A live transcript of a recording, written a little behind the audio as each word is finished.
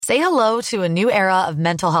Say hello to a new era of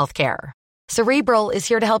mental health care. Cerebral is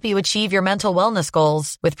here to help you achieve your mental wellness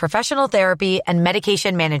goals with professional therapy and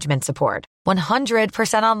medication management support.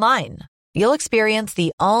 100% online. You'll experience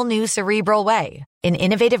the all-new Cerebral Way, an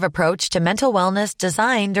innovative approach to mental wellness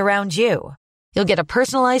designed around you. You'll get a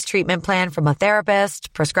personalized treatment plan from a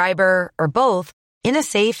therapist, prescriber, or both in a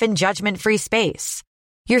safe and judgment-free space.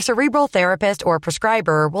 Your Cerebral therapist or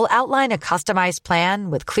prescriber will outline a customized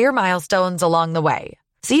plan with clear milestones along the way,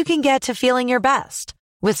 so you can get to feeling your best.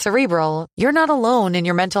 With Cerebral, you're not alone in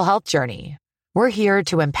your mental health journey. We're here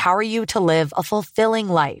to empower you to live a fulfilling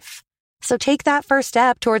life. So take that first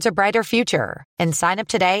step towards a brighter future and sign up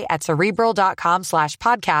today at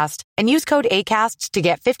Cerebral.com/podcast and use code ACAST to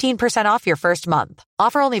get 15% off your first month.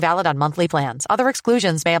 Offer only valid on monthly plans. Other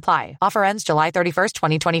exclusions may apply. Offer ends July 31st,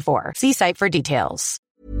 2024. See site for details.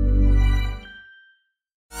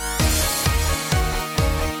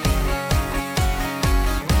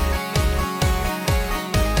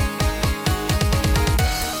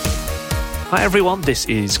 Hi everyone, this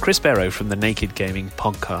is Chris Barrow from the Naked Gaming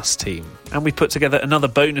podcast team, and we put together another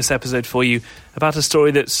bonus episode for you about a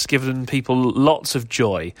story that's given people lots of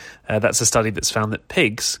joy. That's a study that's found that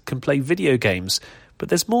pigs can play video games, but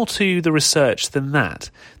there's more to the research than that.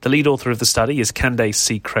 The lead author of the study is Candace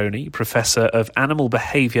C. Croney, Professor of Animal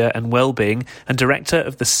Behaviour and Wellbeing and Director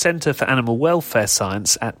of the Centre for Animal Welfare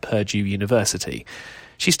Science at Purdue University.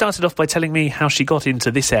 She started off by telling me how she got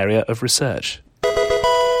into this area of research.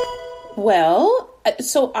 Well,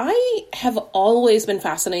 so I have always been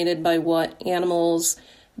fascinated by what animals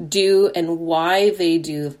do and why they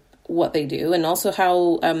do what they do, and also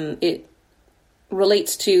how it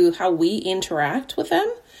relates to how we interact with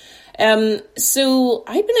them. So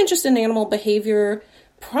I've been interested in animal behavior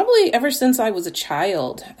probably ever since I was a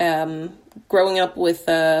child, growing up with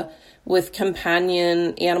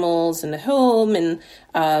companion animals in the home and,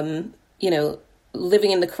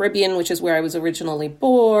 living in the Caribbean, which is where I was originally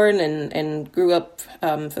born and grew up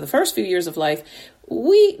for the first few years of life.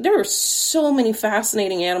 There were so many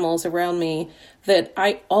fascinating animals around me that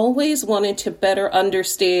I always wanted to better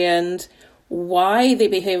understand why they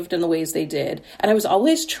behaved in the ways they did. And I was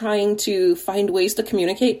always trying to find ways to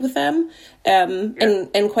communicate with them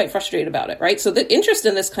and quite frustrated about it, right? So the interest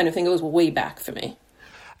in this kind of thing goes way back for me.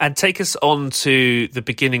 And take us on to the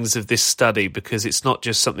beginnings of this study, because it's not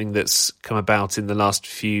just something that's come about in the last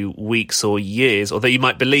few weeks or years, although you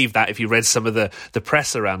might believe that if you read some of the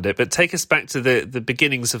press around it. But take us back to the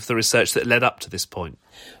beginnings of the research that led up to this point.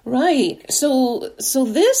 Right. So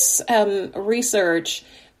this research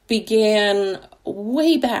began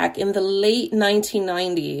way back in the late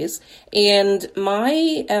 1990s, and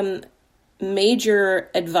my major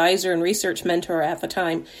advisor and research mentor at the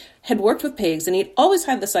time had worked with pigs, and he'd always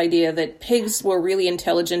had this idea that pigs were really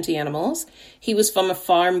intelligent animals. He was from a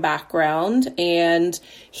farm background, and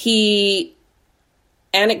he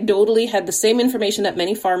anecdotally had the same information that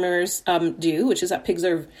many farmers do, which is that pigs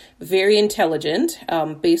are very intelligent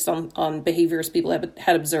based on behaviors people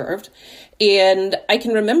had observed. And I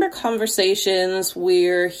can remember conversations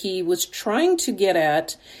where he was trying to get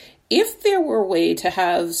at if there were a way to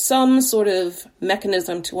have some sort of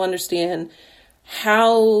mechanism to understand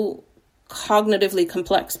how cognitively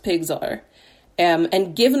complex pigs are.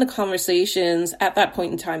 And given the conversations at that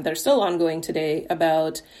point in time that are still ongoing today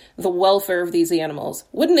about the welfare of these animals,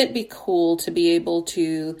 wouldn't it be cool to be able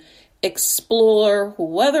to explore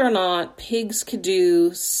whether or not pigs could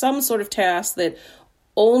do some sort of task that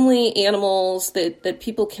only animals that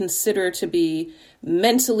people consider to be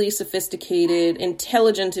mentally sophisticated,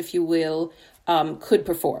 intelligent, if you will, could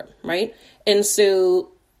perform, right? And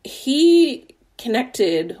so he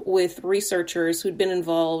connected with researchers who'd been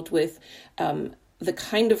involved with the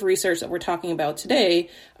kind of research that we're talking about today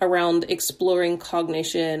around exploring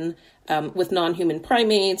cognition with non-human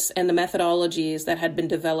primates and the methodologies that had been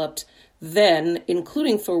developed then,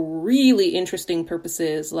 including for really interesting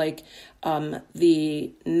purposes like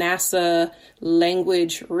the NASA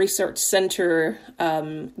Language Research Center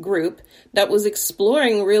group that was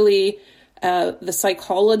exploring really the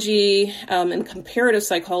psychology and comparative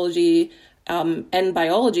psychology and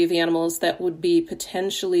biology of the animals that would be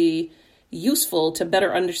potentially useful to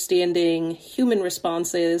better understanding human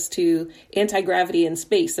responses to anti-gravity in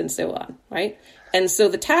space and so on, right? And so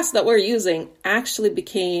the task that we're using actually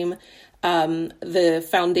became the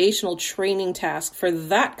foundational training task for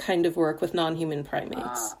that kind of work with non-human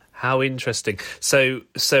primates. How interesting. So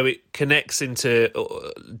it connects into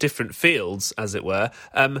different fields, as it were.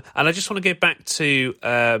 And I just want to go back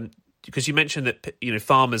to because you mentioned that,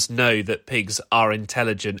 farmers know that pigs are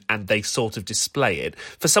intelligent and they sort of display it.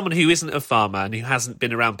 For someone who isn't a farmer and who hasn't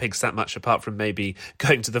been around pigs that much, apart from maybe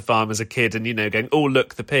going to the farm as a kid and, going, oh,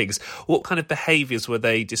 look, the pigs, what kind of behaviours were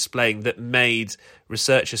they displaying that made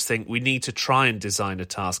researchers think we need to try and design a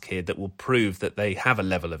task here that will prove that they have a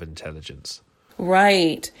level of intelligence?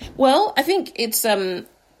 Right. Well, I think it's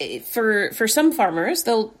for some farmers,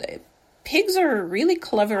 pigs are really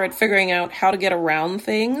clever at figuring out how to get around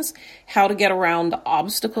things, how to get around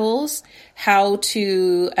obstacles, how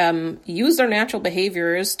to use their natural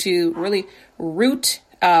behaviors to really root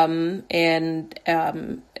and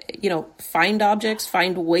find objects,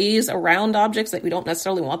 find ways around objects that we don't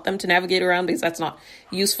necessarily want them to navigate around because that's not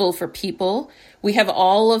useful for people. We have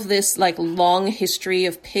all of this long history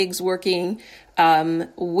of pigs working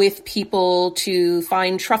with people to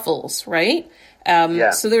find truffles, right?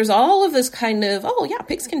 So there's all of this kind of,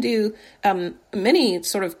 pigs can do many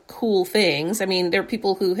sort of cool things. I mean, there are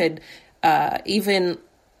people who had even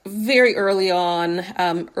very early on,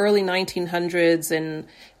 early 1900s and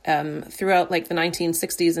throughout the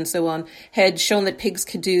 1960s and so on, had shown that pigs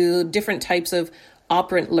could do different types of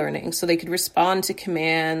operant learning. So they could respond to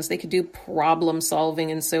commands, they could do problem solving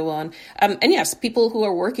and so on. And yes, people who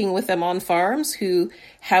are working with them on farms who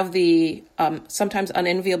have the sometimes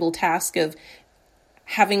unenviable task of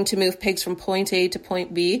having to move pigs from point A to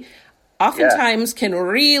point B, oftentimes can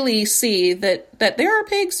really see that there are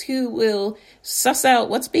pigs who will suss out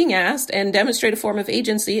what's being asked and demonstrate a form of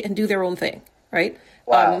agency and do their own thing, right?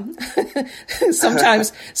 Wow.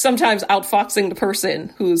 Sometimes outfoxing the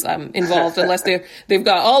person who's involved, unless they've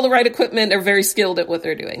got all the right equipment, they're very skilled at what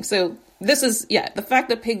they're doing. So this is, the fact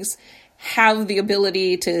that pigs have the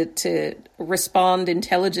ability to respond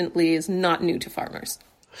intelligently is not new to farmers.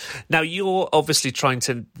 Now, you're obviously trying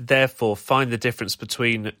to, therefore, find the difference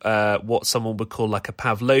between what someone would call like a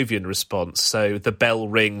Pavlovian response. So the bell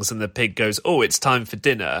rings and the pig goes, oh, it's time for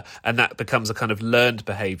dinner. And that becomes a kind of learned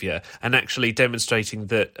behaviour. And actually demonstrating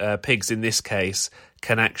that pigs, in this case,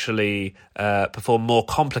 can actually perform more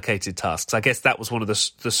complicated tasks. I guess that was one of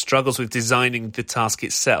the struggles with designing the task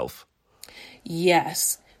itself.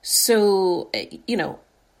 Yes. So,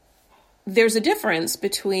 there's a difference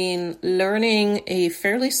between learning a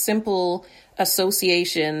fairly simple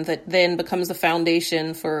association that then becomes the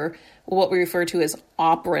foundation for what we refer to as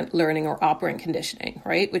operant learning or operant conditioning,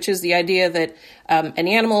 right? Which is the idea that an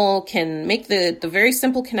animal can make the very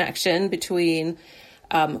simple connection between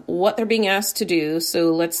what they're being asked to do.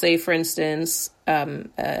 So let's say, for instance,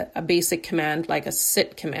 a basic command like a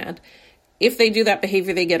sit command. If they do that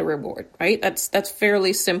behavior, they get a reward, right? That's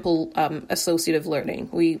fairly simple associative learning.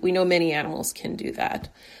 We know many animals can do that.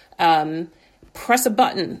 Press a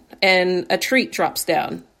button and a treat drops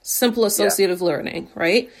down. Simple associative learning,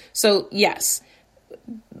 right? So yes,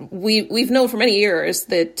 we've known for many years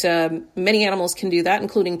that many animals can do that,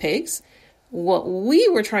 including pigs. What we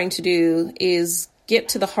were trying to do is get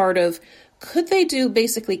to the heart of, could they do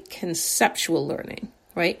basically conceptual learning,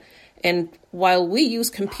 right? And while we use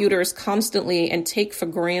computers constantly and take for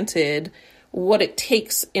granted what it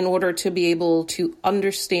takes in order to be able to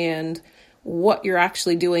understand what you're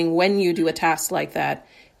actually doing when you do a task like that,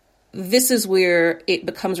 this is where it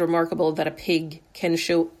becomes remarkable that a pig can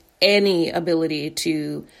show any ability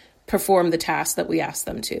to perform the task that we ask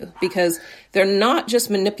them to, because they're not just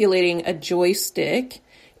manipulating a joystick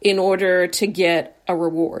in order to get a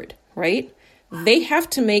reward, right? They have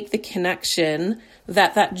to make the connection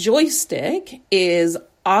that joystick is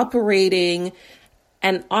operating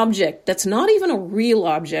an object that's not even a real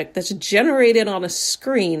object, that's generated on a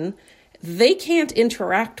screen. They can't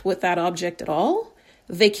interact with that object at all.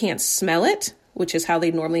 They can't smell it, which is how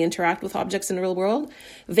they normally interact with objects in the real world.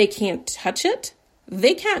 They can't touch it.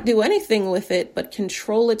 They can't do anything with it but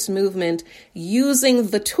control its movement using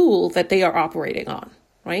the tool that they are operating on,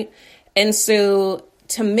 right? And so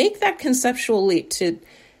to make that conceptual leap, to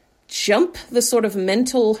jump the sort of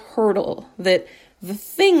mental hurdle that the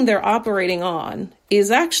thing they're operating on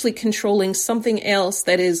is actually controlling something else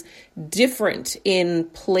that is different in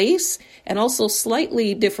place and also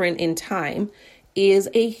slightly different in time, is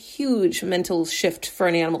a huge mental shift for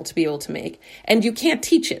an animal to be able to make. And you can't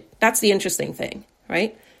teach it. That's the interesting thing,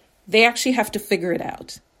 right? They actually have to figure it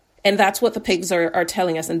out. And that's what the pigs are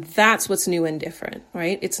telling us. And that's what's new and different,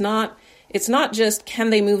 right? It's not just, can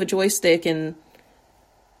they move a joystick and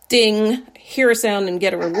ding, hear a sound and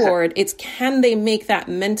get a reward. It's, can they make that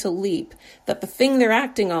mental leap that the thing they're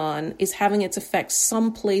acting on is having its effects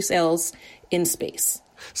someplace else in space.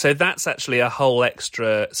 So that's actually a whole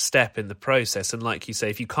extra step in the process. And like you say,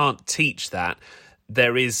 if you can't teach that,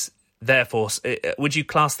 there is therefore, would you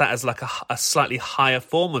class that as like a slightly higher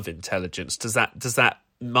form of intelligence? Does that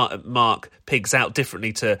mark pigs out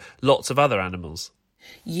differently to lots of other animals?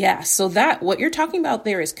 Yeah, so that what you're talking about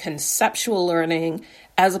there is conceptual learning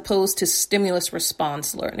as opposed to stimulus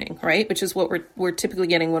response learning, right? Which is what we're typically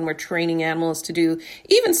getting when we're training animals to do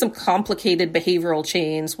even some complicated behavioral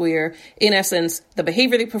chains where, in essence, the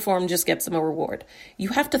behavior they perform just gets them a reward. You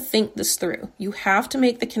have to think this through. You have to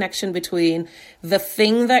make the connection between the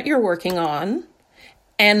thing that you're working on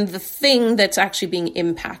and the thing that's actually being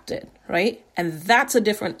impacted, right? And that's a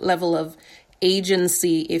different level of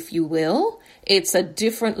agency, if you will. It's a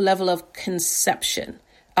different level of conception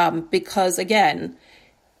because, again,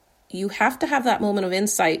 you have to have that moment of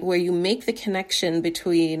insight where you make the connection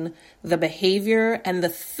between the behavior and the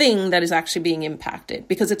thing that is actually being impacted,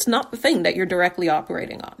 because it's not the thing that you're directly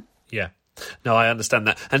operating on. Yeah. No, I understand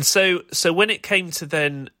that. And so when it came to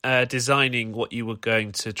then designing what you were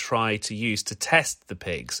going to try to use to test the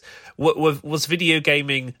pigs, was video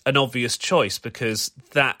gaming an obvious choice? Because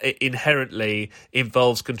that inherently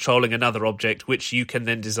involves controlling another object, which you can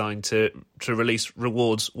then design to release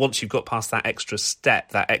rewards once you've got past that extra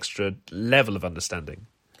step, that extra level of understanding.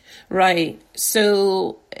 Right.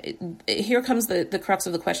 So here comes the crux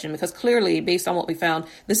of the question, because clearly, based on what we found,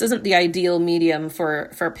 this isn't the ideal medium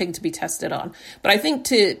for a pig to be tested on. But I think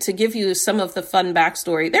to give you some of the fun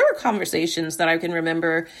backstory, there were conversations that I can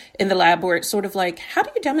remember in the lab where it's sort of like, how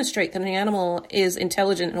do you demonstrate that an animal is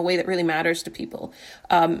intelligent in a way that really matters to people?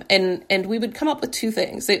 And we would come up with two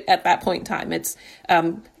things at that point in time. It's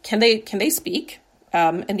can they speak?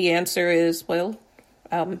 And the answer is, well,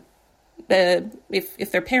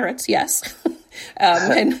 if they're parrots, yes.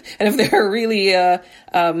 And if they're really,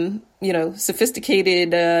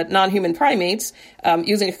 sophisticated non-human primates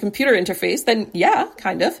using a computer interface, then yeah,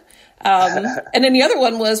 kind of. And then the other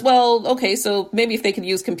one was, well, okay, so maybe if they could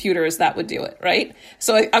use computers, that would do it, right?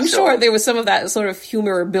 So I'm sure there was some of that sort of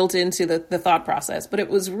humor built into the thought process, but it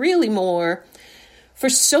was really more... For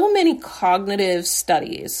so many cognitive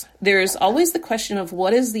studies, there's always the question of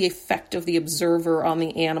what is the effect of the observer on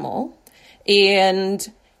the animal,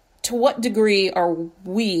 and to what degree are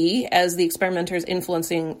we, as the experimenters,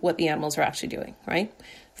 influencing what the animals are actually doing, right?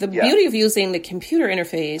 The beauty of using the computer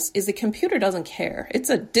interface is the computer doesn't care. It's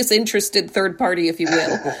a disinterested third party, if you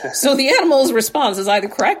will. So the animal's response is either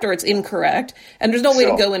correct or it's incorrect, and there's no way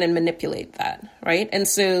to go in and manipulate that, right? And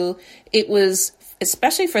so it was,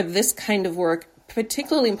 especially for this kind of work,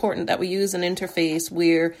 particularly important that we use an interface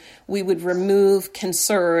where we would remove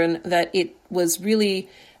concern that it was really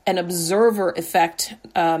an observer effect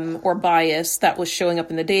or bias that was showing up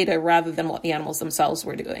in the data rather than what the animals themselves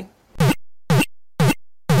were doing.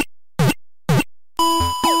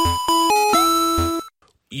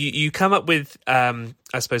 You come up with, I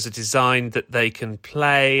suppose, a design that they can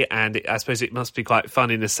play, and I suppose it must be quite fun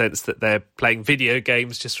in the sense that they're playing video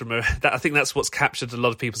games. Just from I think that's what's captured a lot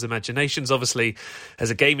of people's imaginations. Obviously,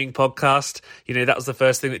 as a gaming podcast, that was the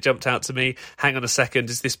first thing that jumped out to me. Hang on a second,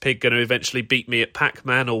 is this pig going to eventually beat me at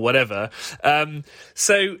Pac-Man or whatever?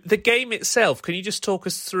 So the game itself, can you just talk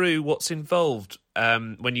us through what's involved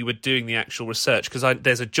when you were doing the actual research? Because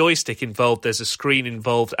there's a joystick involved, there's a screen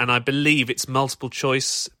involved, and I believe it's multiple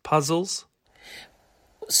choice puzzles.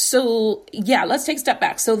 So yeah, let's take a step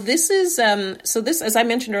back. So this is this, as I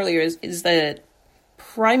mentioned earlier, is the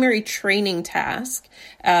primary training task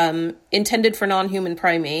intended for non-human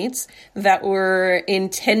primates that were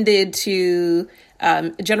intended to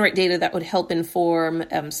generate data that would help inform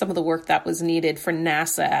some of the work that was needed for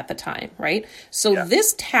NASA at the time, right? So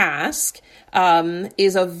this task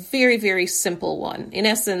is a very, very simple one. In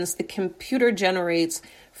essence, the computer generates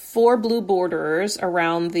 4 blue borders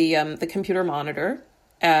around the computer monitor.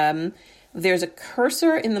 There's a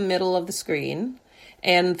cursor in the middle of the screen,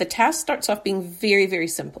 and the task starts off being very, very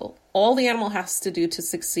simple. All the animal has to do to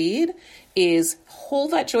succeed is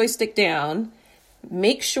hold that joystick down,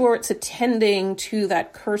 make sure it's attending to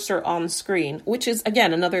that cursor on screen, which is,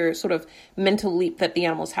 again, another sort of mental leap that the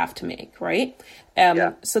animals have to make, right?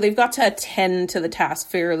 So they've got to attend to the task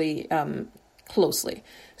fairly closely.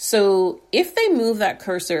 So if they move that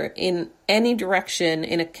cursor in any direction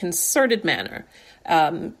in a concerted manner,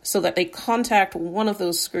 so that they contact one of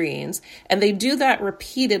those screens, and they do that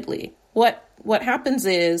repeatedly, what happens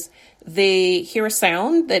is they hear a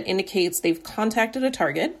sound that indicates they've contacted a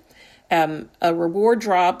target. A reward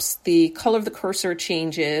drops, the color of the cursor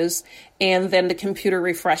changes, and then the computer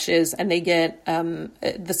refreshes and they get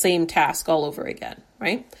the same task all over again,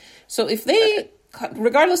 right? So if they,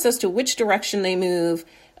 regardless as to which direction they move,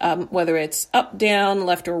 whether it's up, down,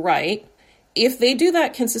 left, or right, if they do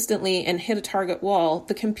that consistently and hit a target wall,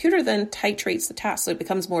 the computer then titrates the task, so it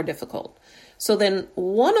becomes more difficult. So then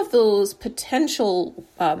one of those potential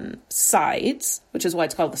sides, which is why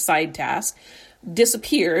it's called the side task,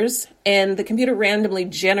 disappears, and the computer randomly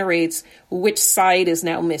generates which side is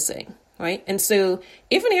now missing, right? And so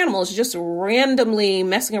if an animal is just randomly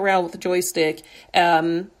messing around with the joystick,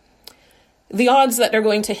 the odds that they're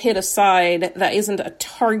going to hit a side that isn't a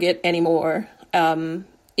target anymore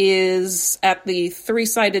is, at the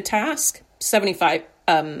three-sided task,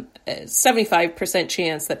 75%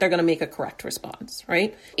 chance that they're going to make a correct response,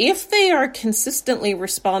 right? If they are consistently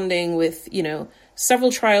responding with,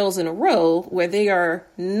 several trials in a row where they are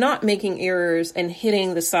not making errors and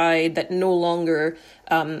hitting the side that no longer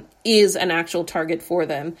is an actual target for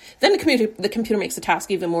them, then the computer makes the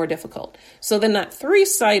task even more difficult. So then that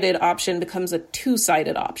three-sided option becomes a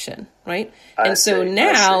two-sided option, right? So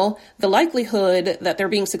now the likelihood that they're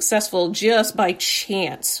being successful just by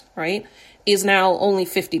chance, right, is now only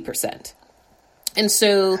 50%. And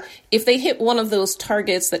so if they hit one of those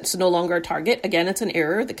targets that's no longer a target, again, it's an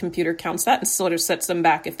error. The computer counts that and sort of sets them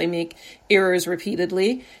back if they make errors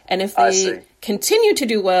repeatedly. And if they continue to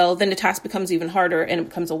do well, then the task becomes even harder and it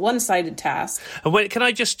becomes a one-sided task. And wait, can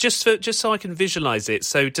I just so I can visualize it?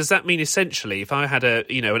 So does that mean essentially if I had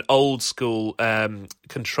an old school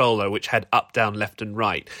controller which had up, down, left and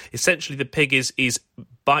right, essentially the pig is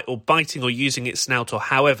biting or using its snout or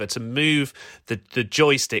however to move the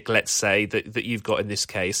joystick, let's say, that you've got in this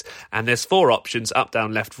case, and there's four options, up,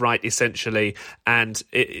 down, left, right, essentially, and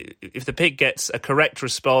if the pig gets a correct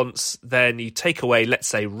response, then you take away, let's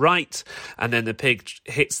say, right, and then the pig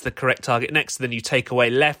hits the correct target next, then you take away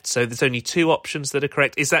left, so there's only two options that are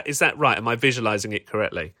correct. Is that right? Am I visualising it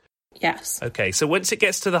correctly? Yes. Okay, so once it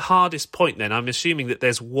gets to the hardest point, then I'm assuming that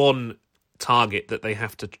there's one target that they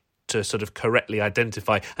have to sort of correctly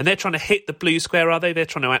identify, and they're trying to hit the blue square, are they? They're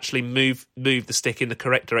trying to actually move the stick in the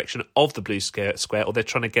correct direction of the blue square, or they're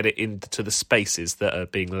trying to get it into the spaces that are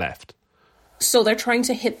being left? So they're trying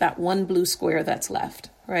to hit that one blue square that's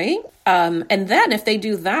left, right? And then if they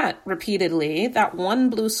do that repeatedly, that one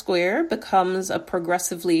blue square becomes a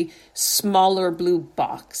progressively smaller blue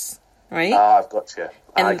box, right? I've got you.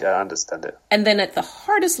 I understand it. And then at the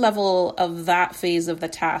hardest level of that phase of the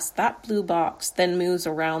task, that blue box then moves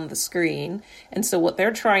around the screen. And so what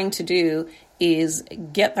they're trying to do is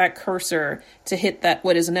get that cursor to hit that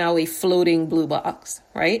what is now a floating blue box,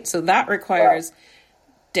 right? So that requires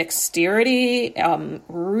dexterity,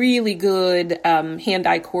 really good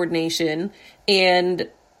hand-eye coordination, and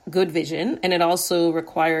good vision. And it also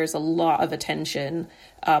requires a lot of attention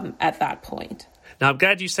at that point. Now, I'm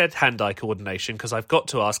glad you said hand-eye coordination, because I've got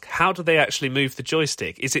to ask, how do they actually move the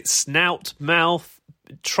joystick? Is it snout, mouth,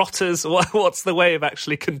 trotters? What's the way of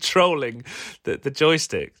actually controlling the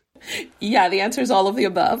joystick? Yeah, the answer is all of the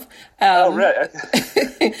above. Right.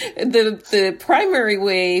 The primary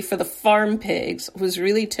way for the farm pigs was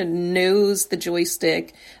really to nose the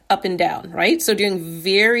joystick up and down, right? So doing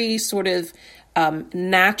very sort of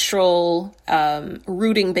natural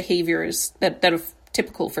rooting behaviors that are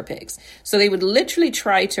typical for pigs. So they would literally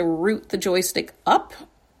try to root the joystick up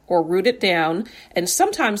or root it down, and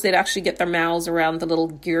sometimes they'd actually get their mouths around the little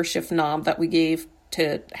gear shift knob that we gave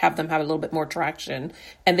to have them have a little bit more traction,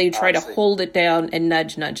 and they try to hold it down and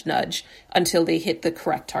nudge until they hit the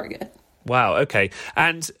correct target. Wow, okay.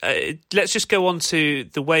 And let's just go on to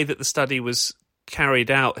the way that the study was carried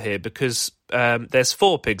out here, because there's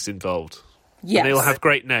 4 pigs involved. Yes. And they all have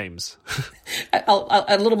great names.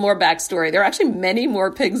 A little more backstory. There are actually many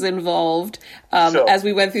more pigs involved as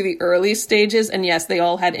we went through the early stages. And yes, they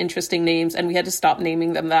all had interesting names, and we had to stop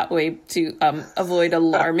naming them that way to avoid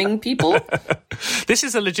alarming people. This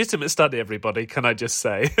is a legitimate study, everybody, can I just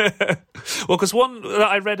say? Well, because one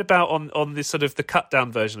that I read about on this sort of the cut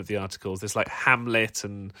down version of the articles, there's like Hamlet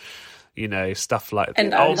and stuff like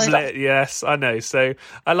and omelette. Yes, I know. So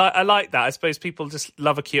I like that. I suppose people just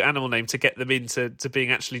love a cute animal name to get them into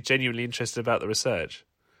being actually genuinely interested about the research.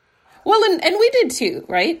 Well, and we did too,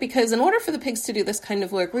 right? Because in order for the pigs to do this kind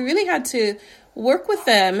of work, we really had to work with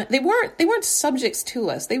them. They weren't subjects to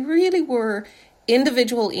us. They really were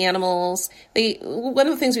individual animals. One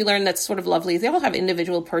of the things we learned that's sort of lovely is they all have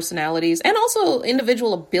individual personalities and also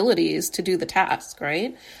individual abilities to do the task,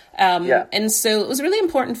 right? And so it was really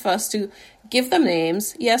important for us to give them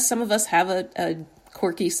names. Yes, some of us have a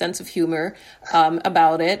quirky sense of humor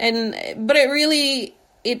about it, but it really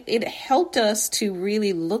it helped us to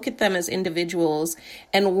really look at them as individuals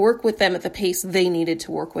and work with them at the pace they needed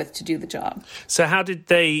to work with to do the job. So how did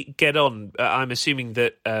they get on? I'm assuming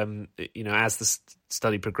that, as the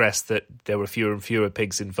study progressed that there were fewer and fewer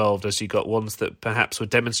pigs involved as you got ones that perhaps were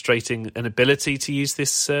demonstrating an ability to use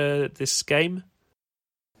this game?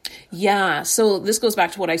 Yeah, so this goes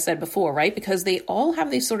back to what I said before, right? Because they all have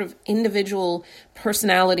these sort of individual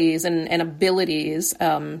personalities and abilities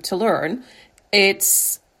to learn.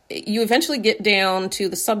 You eventually get down to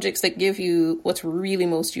the subjects that give you what's really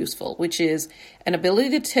most useful, which is an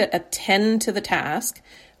ability to attend to the task,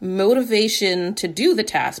 motivation to do the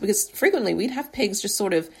task, because frequently we'd have pigs just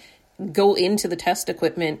sort of go into the test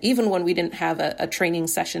equipment, even when we didn't have a training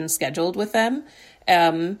session scheduled with them.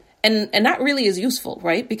 And that really is useful,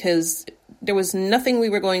 right? Because there was nothing we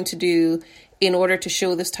were going to do in order to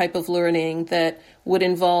show this type of learning that would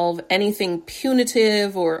involve anything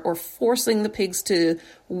punitive or forcing the pigs to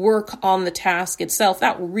work on the task itself.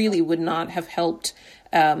 That really would not have helped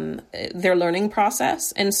their learning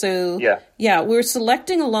process. And so, we're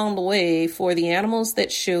selecting along the way for the animals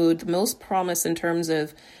that showed the most promise in terms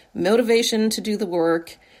of motivation to do the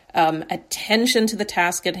work, attention to the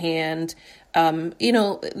task at hand.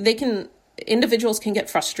 Individuals can get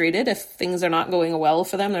frustrated if things are not going well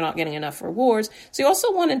for them. They're not getting enough rewards. So you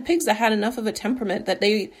also wanted pigs that had enough of a temperament that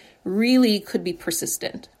they really could be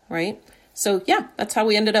persistent, right? So yeah, that's how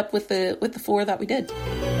we ended up with the 4 that we did.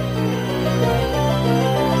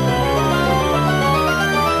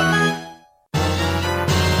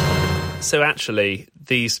 So actually,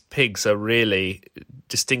 these pigs are really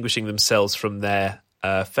distinguishing themselves from their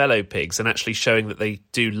fellow pigs and actually showing that they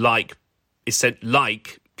do like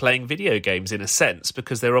playing video games in a sense,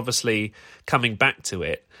 because they're obviously coming back to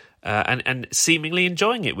it and seemingly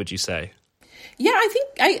enjoying it, would you say? Yeah,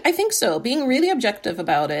 I think so. Being really objective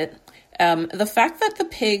about it, the fact that the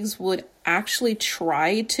pigs would actually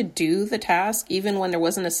try to do the task even when there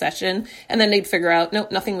wasn't a session, and then they'd figure out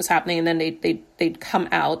nope, nothing was happening, and then they'd come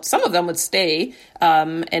out. Some of them would stay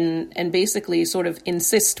and basically sort of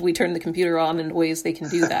insist we turn the computer on in ways they can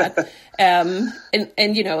do that. And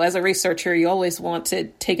as a researcher, you always want to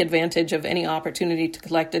take advantage of any opportunity to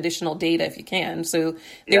collect additional data if you can. So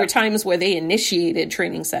there were times where they initiated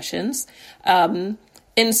training sessions.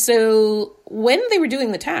 And so when they were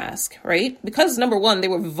doing the task, right, because number one, they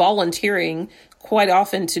were volunteering quite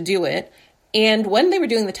often to do it. And when they were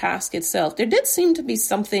doing the task itself, there did seem to be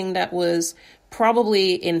something that was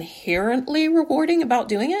probably inherently rewarding about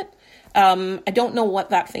doing it. I don't know what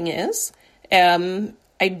that thing is.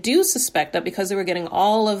 I do suspect that because they were getting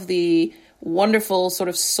all of the wonderful sort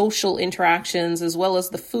of social interactions as well as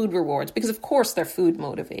the food rewards, because of course they're food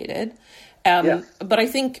motivated. But I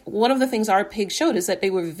think one of the things our pigs showed is that they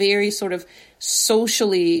were very sort of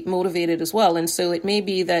socially motivated as well. And so it may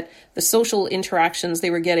be that the social interactions they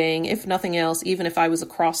were getting, if nothing else, even if I was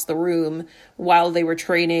across the room while they were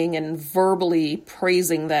training and verbally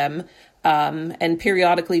praising them, and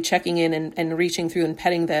periodically checking in and reaching through and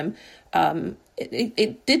petting them,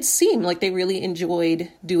 it did seem like they really enjoyed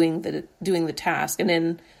doing the task. And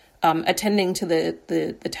then attending to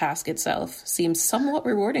the task itself seems somewhat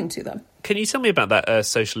rewarding to them. Can you tell me about that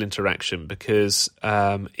social interaction? Because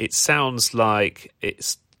it sounds like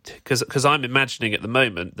it's... Because I'm imagining at the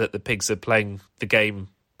moment that the pigs are playing the game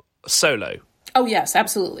solo. Oh, yes,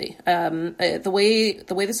 absolutely. The way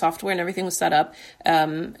the software and everything was set up,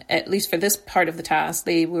 at least for this part of the task,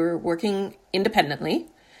 they were working independently.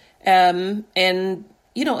 And,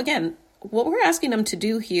 again, what we're asking them to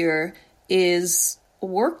do here is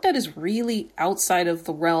work that is really outside of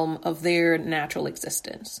the realm of their natural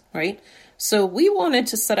existence, right? So we wanted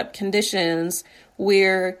to set up conditions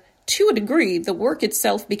where, to a degree, the work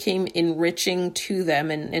itself became enriching to them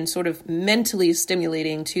and sort of mentally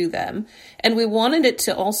stimulating to them. And we wanted it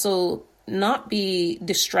to also not be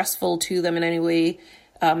distressful to them in any way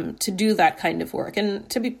to do that kind of work. And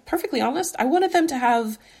to be perfectly honest, I wanted them to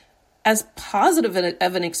have as positive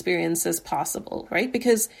of an experience as possible, right?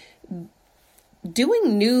 Because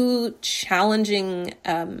doing new, challenging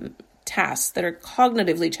tasks that are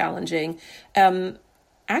cognitively challenging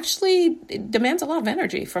actually demands a lot of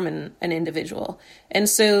energy from an individual. And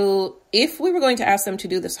so if we were going to ask them to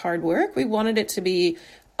do this hard work, we wanted it to be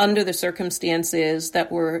under the circumstances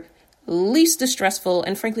that were least distressful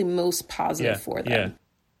and frankly most positive for them. Yeah.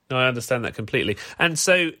 No, I understand that completely. And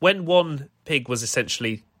so when one pig was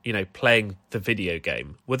essentially, playing the video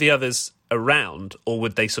game, were the others around, or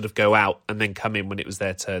would they sort of go out and then come in when it was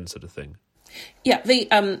their turn, sort of thing? Yeah,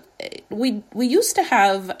 we used to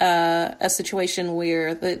have a situation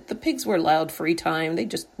where the pigs were allowed free time. They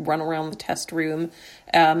just run around the test room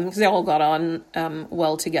because they all got on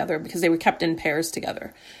well together because they were kept in pairs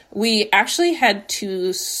together. We actually had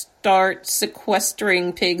to start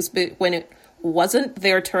sequestering pigs when it wasn't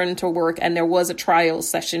their turn to work and there was a trial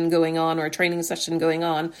session going on or a training session going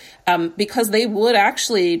on, because they would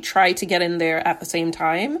actually try to get in there at the same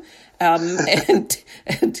time and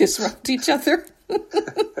disrupt each other.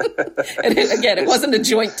 And again, it wasn't a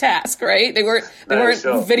joint task, right? They weren't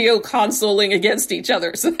video consoling against each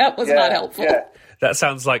other, so that was not helpful. Yeah. That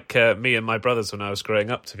sounds like me and my brothers when I was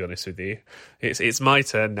growing up, to be honest with you. It's my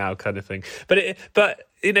turn now kind of thing. But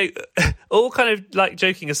you know, all kind of like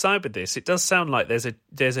joking aside with this, it does sound like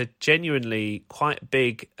there's a genuinely quite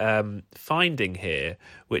big finding here,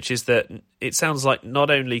 which is that it sounds like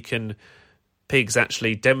not only can pigs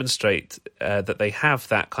actually demonstrate that they have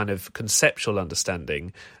that kind of conceptual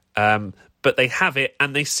understanding, but they have it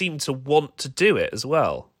and they seem to want to do it as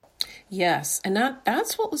well. Yes, and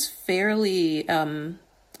that's what was fairly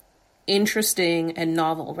interesting and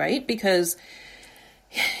novel, right? Because,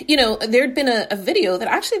 you know, there'd been a video that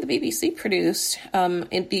actually the BBC produced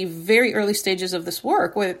in the very early stages of this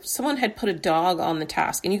work where someone had put a dog on the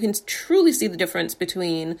task. And you can truly see the difference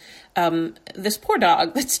between this poor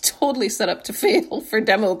dog that's totally set up to fail for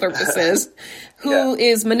demo purposes, who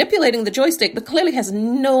is manipulating the joystick, but clearly has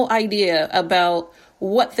no idea about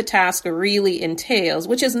what the task really entails,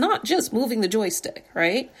 which is not just moving the joystick,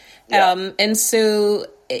 right? Yeah. And so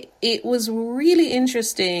it was really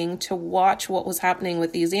interesting to watch what was happening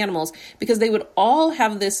with these animals, because they would all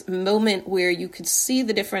have this moment where you could see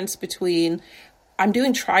the difference between I'm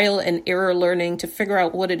doing trial and error learning to figure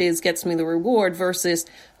out what it is gets me the reward versus,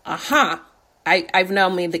 I've now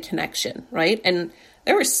made the connection, right? And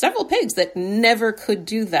there were several pigs that never could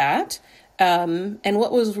do that. And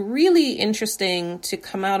what was really interesting to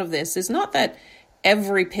come out of this is not that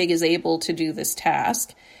every pig is able to do this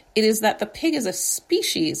task. It is that the pig as a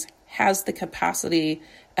species has the capacity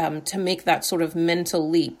to make that sort of mental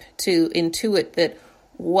leap, to intuit that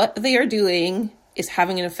what they are doing is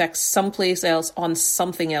having an effect someplace else on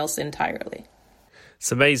something else entirely.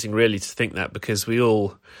 It's amazing, really, to think that, because we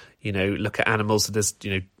all, you know, look at animals as,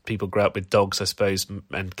 you know, people grow up with dogs, I suppose,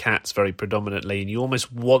 and cats very predominantly, and you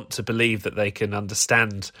almost want to believe that they can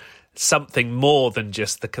understand something more than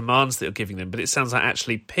just the commands that you're giving them. But it sounds like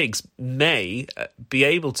actually pigs may be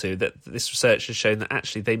able to, that this research has shown that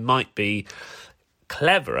actually they might be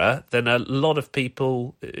cleverer than a lot of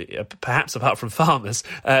people, perhaps apart from farmers,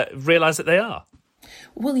 realise that they are.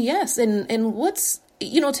 Well, yes, and what's,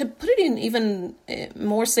 you know, to put it in even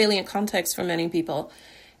more salient context for many people,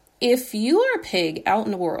 if you are a pig out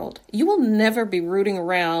in the world, you will never be rooting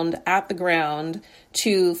around at the ground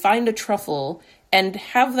to find a truffle and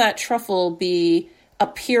have that truffle be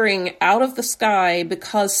appearing out of the sky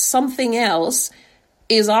because something else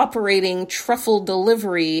is operating truffle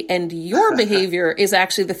delivery and your behavior is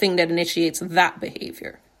actually the thing that initiates that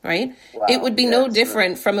behavior, right? Wow, it would be no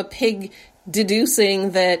different from a pig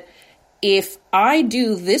deducing that if I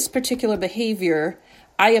do this particular behavior,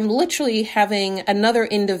 I am literally having another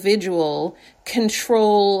individual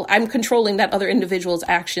I'm controlling that other individual's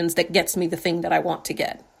actions that gets me the thing that I want to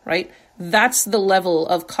get, right? That's the level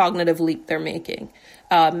of cognitive leap they're making.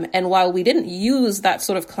 And while we didn't use that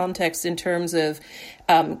sort of context in terms of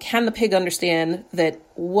can the pig understand that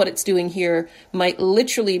what it's doing here might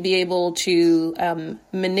literally be able to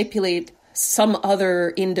manipulate some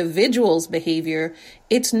other individual's behavior,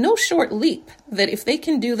 it's no short leap that if they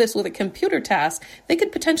can do this with a computer task, they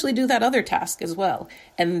could potentially do that other task as well.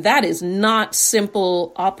 And that is not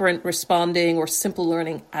simple operant responding or simple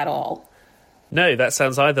learning at all. No, that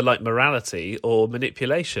sounds either like morality or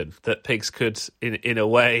manipulation, that pigs could, in a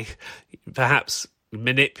way, perhaps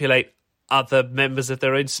manipulate other members of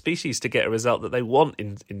their own species to get a result that they want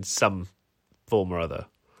in some form or other.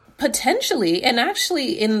 Potentially, and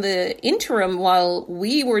actually in the interim, while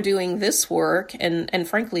we were doing this work and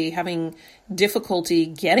frankly having difficulty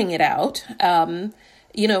getting it out,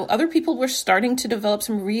 you know, other people were starting to develop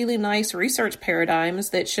some really nice research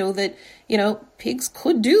paradigms that show that, you know, pigs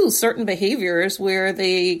could do certain behaviors where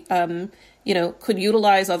they, you know, could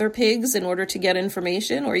utilize other pigs in order to get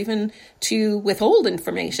information or even to withhold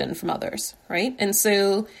information from others, right? And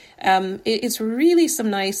so it's really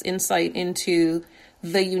some nice insight into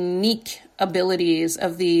the unique abilities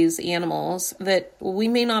of these animals that we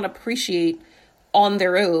may not appreciate on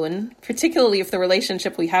their own, particularly if the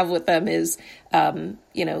relationship we have with them is,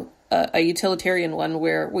 you know, a utilitarian one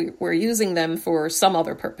where we're using them for some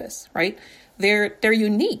other purpose, right? They're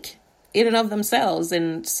unique in and of themselves.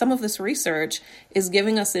 And some of this research is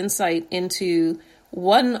giving us insight into,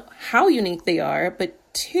 one, how unique they are, but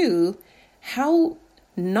two, how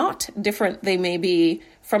not different they may be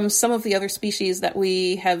from some of the other species that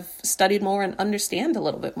we have studied more and understand a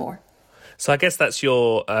little bit more. So I guess that's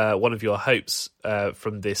your one of your hopes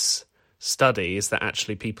from this study is that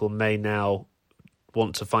actually people may now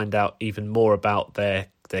want to find out even more about their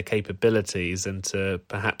capabilities and to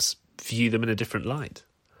perhaps view them in a different light.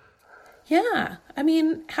 Yeah, I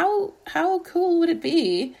mean, how cool would it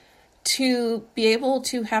be to be able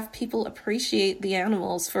to have people appreciate the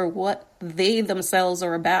animals for what they themselves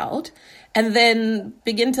are about, and then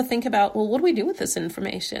begin to think about, well, what do we do with this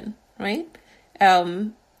information, right?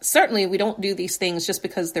 Certainly, we don't do these things just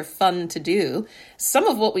because they're fun to do. Some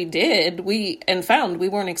of what we did, we found we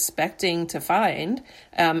weren't expecting to find.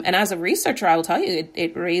 And as a researcher, I will tell you,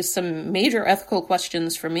 it raised some major ethical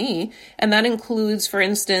questions for me. And that includes, for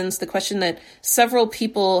instance, the question that several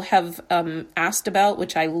people have asked about,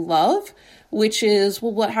 which I love, which is,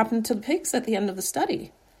 well, what happened to the pigs at the end of the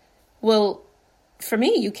study? Well, for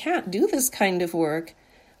me, you can't do this kind of work,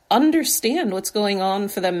 understand what's going on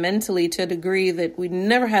for them mentally to a degree that we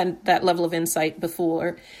never had that level of insight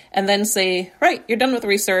before, and then say, right, you're done with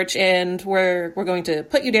research and we're going to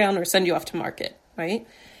put you down or send you off to market, right?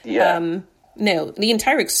 Yeah. No, the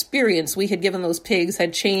entire experience we had given those pigs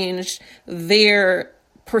had changed their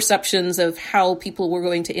perceptions of how people were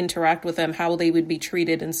going to interact with them, how they would be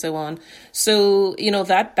treated, and so on. So,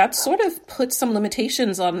 that sort of put some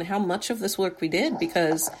limitations on how much of this work we did,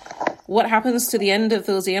 because what happens to the end of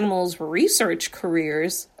those animals' research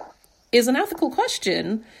careers is an ethical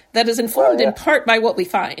question that is informed in part by what we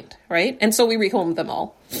find, right? And so we rehomed them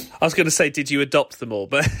all. I was going to say, did you adopt them all?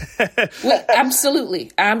 But well,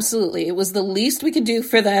 absolutely. It was the least we could do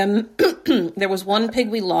for them. There was one pig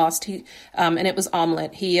we lost, and it was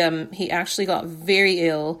Omelette. He actually got very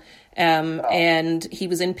ill, and he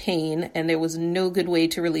was in pain, and there was no good way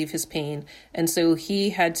to relieve his pain. And so he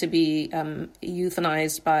had to be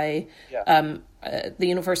euthanized by the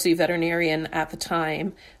university veterinarian at the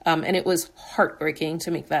time. And it was heartbreaking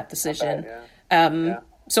to make that decision.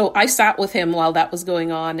 So I sat with him while that was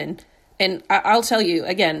going on. And I'll tell you,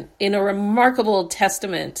 again, in a remarkable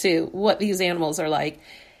testament to what these animals are like,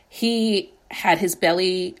 he had his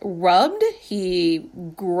belly rubbed, he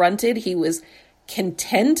grunted, he was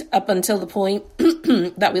content up until the point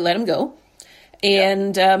that we let him go.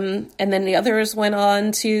 And then the others went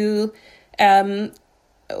on to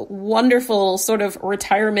wonderful sort of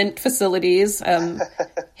retirement facilities.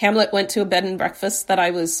 Hamlet went to a bed and breakfast that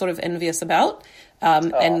I was sort of envious about,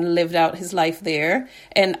 and lived out his life there.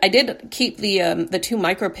 And I did keep the two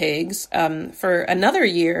micro pigs for another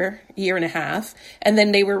year and a half, and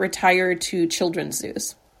then they were retired to children's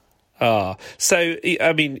zoos. So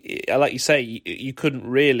I mean, like you say, you couldn't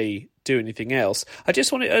really do anything else. I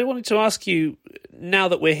wanted to ask you, now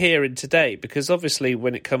that we're here in today, because obviously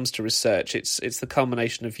when it comes to research, it's the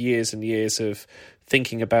culmination of years and years of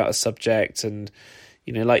thinking about a subject, and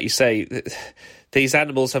like you say, these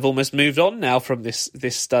animals have almost moved on now from this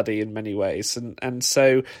study in many ways, and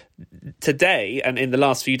so today and in the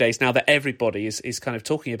last few days, now that everybody is kind of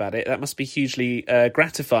talking about it, that must be hugely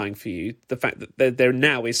gratifying for you, the fact that there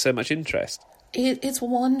now is so much interest. It's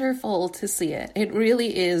wonderful to see it. It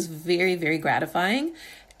really is very, very gratifying.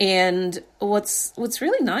 And what's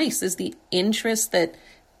really nice is the interest that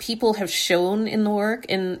people have shown in the work,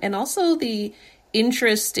 and also the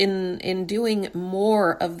interest in doing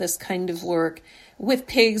more of this kind of work with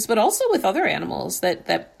pigs, but also with other animals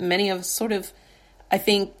that many of us sort of, I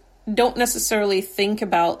think, don't necessarily think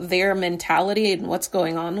about their mentality and what's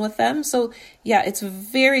going on with them. So yeah, it's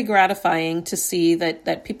very gratifying to see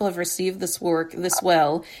that people have received this work this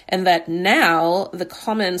well, and that now the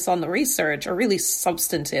comments on the research are really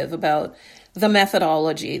substantive about the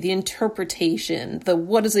methodology, the interpretation, the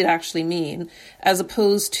what does it actually mean, as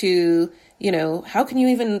opposed to, how can you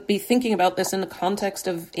even be thinking about this in the context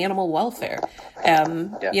of animal welfare?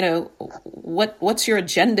 What's your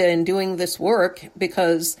agenda in doing this work?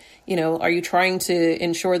 Because, are you trying to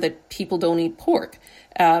ensure that people don't eat pork?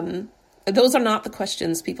 Those are not the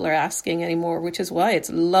questions people are asking anymore, which is why it's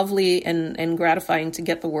lovely and gratifying to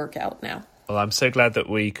get the work out now. Well, I'm so glad that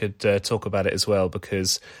we could talk about it as well,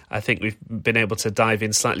 because I think we've been able to dive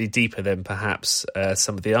in slightly deeper than perhaps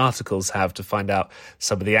some of the articles have, to find out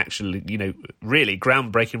some of the actual, really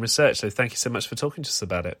groundbreaking research. So thank you so much for talking to us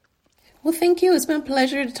about it. Well, thank you. It's been a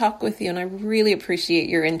pleasure to talk with you, and I really appreciate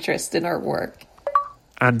your interest in our work.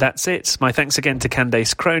 And that's it. My thanks again to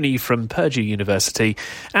Candace Croney from Purdue University.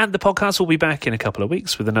 And the podcast will be back in a couple of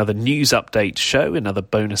weeks with another news update show, another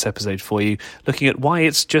bonus episode for you, looking at why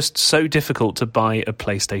it's just so difficult to buy a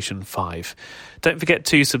PlayStation 5. Don't forget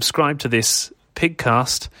to subscribe to this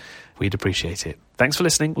Pigcast. We'd appreciate it. Thanks for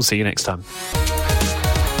listening. We'll see you next time.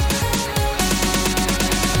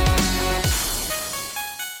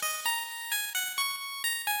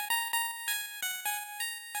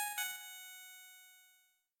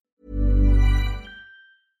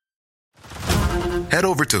 Head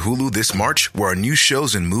over to Hulu this March, where our new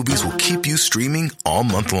shows and movies will keep you streaming all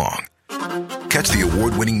month long. Catch the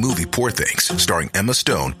award-winning movie Poor Things, starring Emma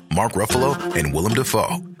Stone, Mark Ruffalo, and Willem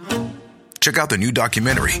Dafoe. Check out the new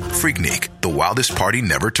documentary, Freaknik, The Wildest Party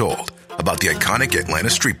Never Told, about the iconic Atlanta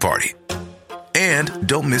Street Party. And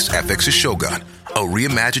don't miss FX's Shogun, a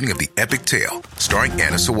reimagining of the epic tale, starring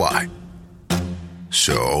Anna Sawai.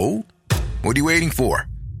 So, what are you waiting for?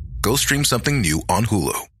 Go stream something new on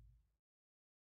Hulu.